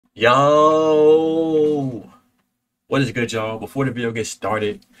Yo, what is good, y'all? Before the video gets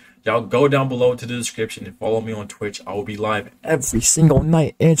started, y'all go down below to the description and follow me on Twitch. I will be live every single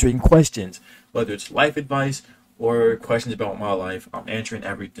night answering questions, whether it's life advice or questions about my life. I'm answering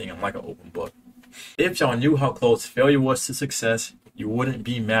everything. I'm like an open book. If y'all knew how close failure was to success, you wouldn't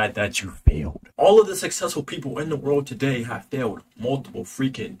be mad that you failed. All of the successful people in the world today have failed multiple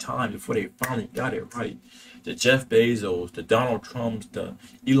freaking times before they finally got it right. The Jeff Bezos, the Donald Trumps, the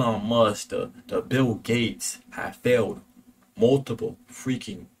Elon Musk, the Bill Gates have failed multiple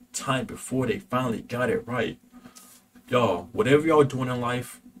freaking times before they finally got it right. Y'all, whatever y'all doing in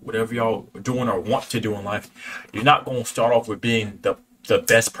life, whatever y'all doing or want to do in life, you're not going to start off with being the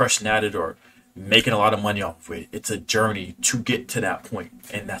best person at it or making a lot of money off of it. It's a journey to get to that point,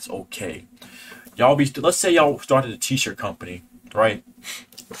 and that's okay. Let's say y'all started a t-shirt company, right?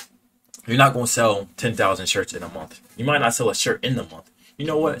 You're not going to sell 10,000 shirts in a month. You might not sell a shirt in the month. You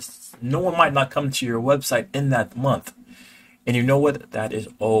know what? No one might not come to your website in that month. And you know what? That is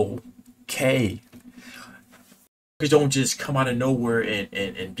okay. Because don't just come out of nowhere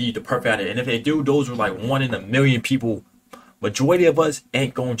and be the perfect at it. And if they do, those are like 1 in a million people. Majority of us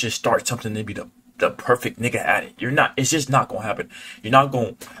ain't going to just start something to be the perfect nigga at it. It's just not going to happen. You're not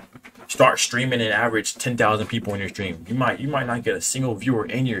going to start streaming and average 10,000 people in your stream. You might not get a single viewer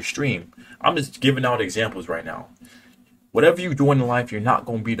in your stream. I'm just giving out examples right now. Whatever you're doing in life, you're not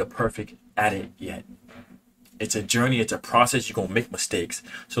going to be the perfect at it yet. It's a journey. It's a process. You're going to make mistakes.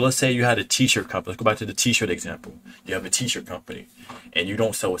 So let's say you had a t-shirt company. Let's go back to the t-shirt example. You have a t-shirt company and you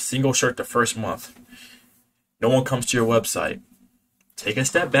don't sell a single shirt the first month. No one comes to your website. Take a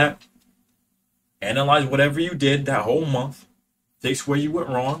step back. Analyze whatever you did that whole month. Fix where you went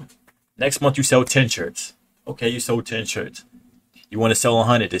wrong. Next month you sell 10 shirts. Okay, you sold 10 shirts. You want to sell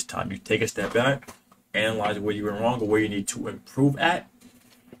 100 this time. You take a step back. Analyze where you went wrong or where you need to improve at.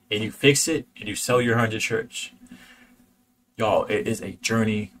 And you fix it and you sell your 100 shirts. Y'all, it is a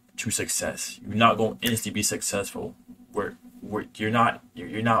journey to success. You're not going to instantly be successful. You're not.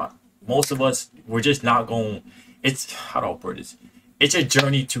 Most of us, we're just not going. How do I put this? It's a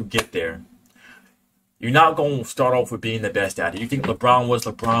journey to get there. You're not going to start off with being the best at it. You think LeBron was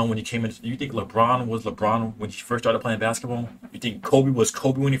LeBron when he came in? You think LeBron was LeBron when he first started playing basketball? You think Kobe was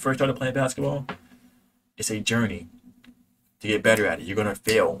Kobe when he first started playing basketball? It's a journey to get better at it. You're going to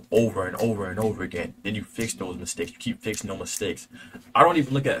fail over and over and over again. Then you fix those mistakes. You keep fixing those mistakes. I don't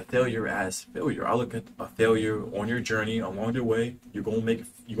even look at failure as failure. I look at a failure on your journey along the way. You're going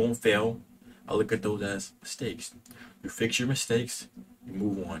to fail. I look at those as mistakes. You fix your mistakes. You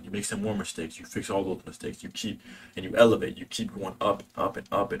move on. You make some more mistakes. You fix all those mistakes. You elevate. You keep going up, up, and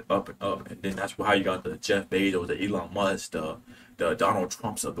up, and up, and up. And then that's how you got the Jeff Bezos, the Elon Musk, the Donald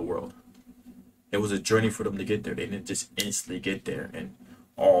Trumps of the world. It was a journey for them to get there. They didn't just instantly get there and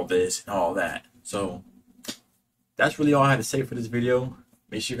all this and all that. So that's really all I had to say for this video.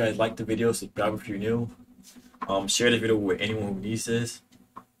 Make sure you guys like the video, subscribe if you're new. Share the video with anyone who needs this.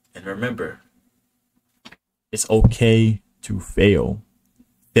 And remember, it's okay to fail.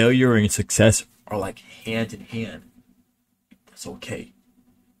 Failure and success are like hand in hand. It's okay.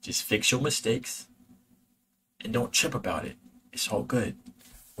 Just fix your mistakes and don't trip about it. It's all good.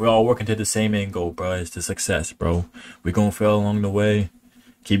 We're all working to the same end goal, bro. It's the success, bro. We're gonna fail along the way.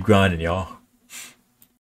 Keep grinding, y'all.